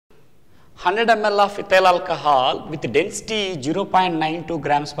100 ml of ethyl alcohol with density 0.92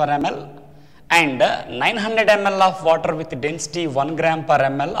 grams per ml and 900 ml of water with density 1 gram per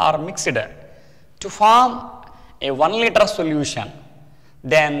ml are mixed to form a 1 liter solution.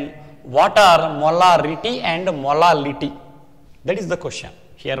 Then what are molarity and molality? That is the question.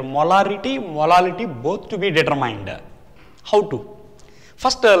 Here molarity, molality both to be determined. How to?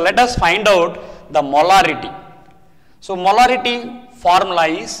 First let us find out the molarity. So molarity formula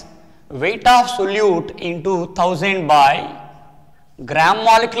is weight of solute into 1000 by gram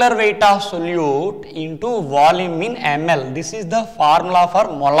molecular weight of solute into volume in ml. This is the formula for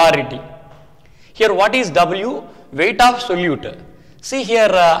molarity. Here what is W? Weight of solute. See here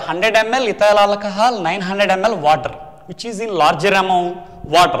 100 ml ethyl alcohol, 900 ml water, which is in larger amount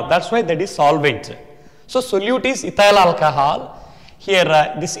water. That's why that is solvent. So solute is ethyl alcohol. Here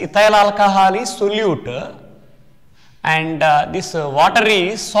this ethyl alcohol is solute and this water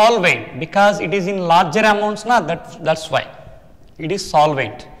is solvent because it is in larger amounts. That's why it is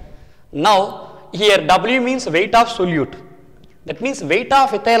solvent. Now here W means weight of solute. That means weight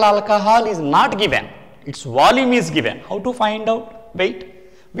of ethyl alcohol is not given, its volume is given. How to find out weight?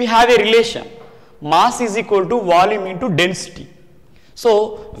 We have a relation, mass is equal to volume into density.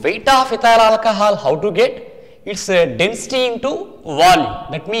 So weight of ethyl alcohol, how to get? It's density into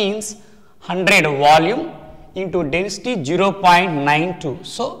volume. That means 100 volume into density 0.92.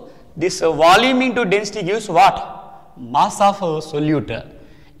 So this volume into density gives what? Mass of solute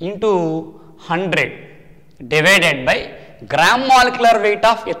into 100 divided by gram molecular weight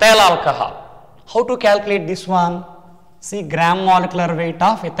of ethyl alcohol. How to calculate this one? See, gram molecular weight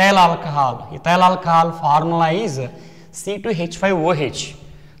of ethyl alcohol. Ethyl alcohol formula is C2H5OH.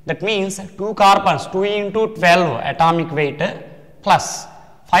 That means 2 carbons, 2 into 12 atomic weight plus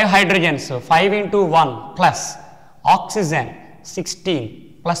 5 hydrogens, 5 into 1 plus oxygen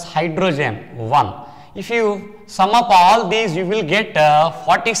 16 plus hydrogen 1. If you sum up all these, you will get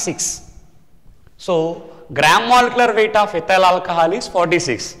 46. So gram molecular weight of ethyl alcohol is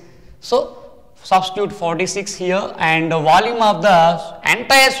 46. So substitute 46 here and the volume of the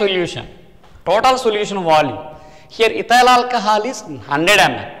entire solution, total solution volume. Here ethyl alcohol is 100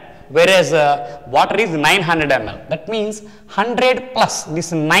 ml, whereas water is 900 ml. That means 100 plus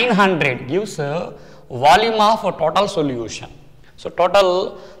this 900 gives volume of a total solution. So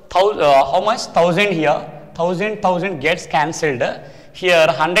total how much? 1000 here. 1000 gets cancelled. Here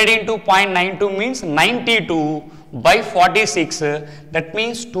 100 into 0.92 means 92 by 46. That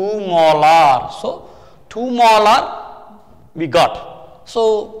means 2 molar. So 2 molar we got.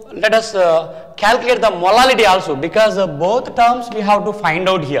 So let us calculate the molality also, because both terms we have to find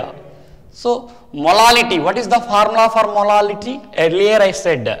out here. So molality, what is the formula for molality? Earlier I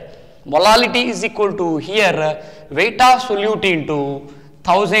said molality is equal to here weight of solute into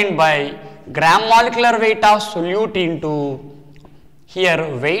 1000 by gram molecular weight of solute into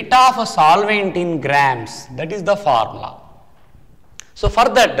here weight of a solvent in grams. That is the formula. So for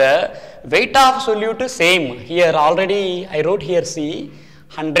that weight of solute same. Here already I wrote here, see,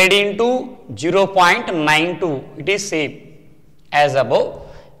 100 into 0.92, it is same as above,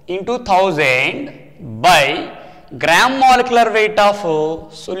 into 1000 by gram molecular weight of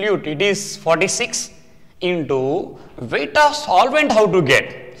solute, it is 46, into weight of solvent. How to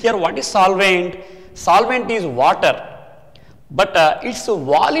get? Here what is solvent? Solvent is water, but its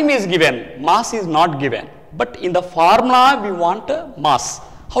volume is given, mass is not given. But in the formula we want mass.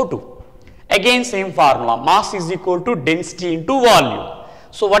 How to? Again same formula, mass is equal to density into volume.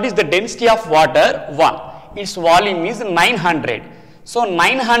 So what is the density of water? 1. Its volume is 900. So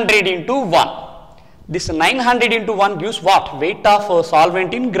 900 into 1. This 900 into 1 gives what? Weight of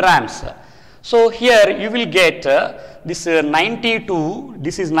solvent in grams. So here you will get this 92,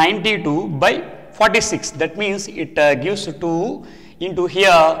 this is 92 by 46. That means it gives 2 into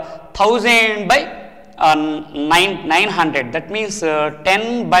here 1000 by 900. That means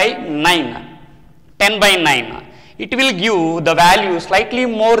 10 by 9. 10 by 9. It will give the value slightly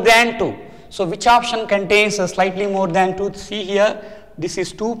more than 2. So which option contains slightly more than 2? See here, this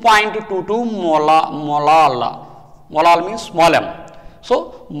is 2.22 molal. Molal means small m.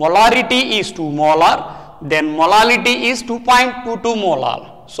 So molarity is 2 molar, then molality is 2.22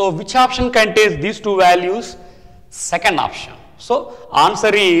 molar. So which option contains these two values? Second option. So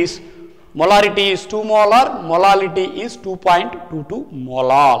answer is molarity is 2 molar, molality is 2.22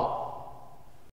 molar.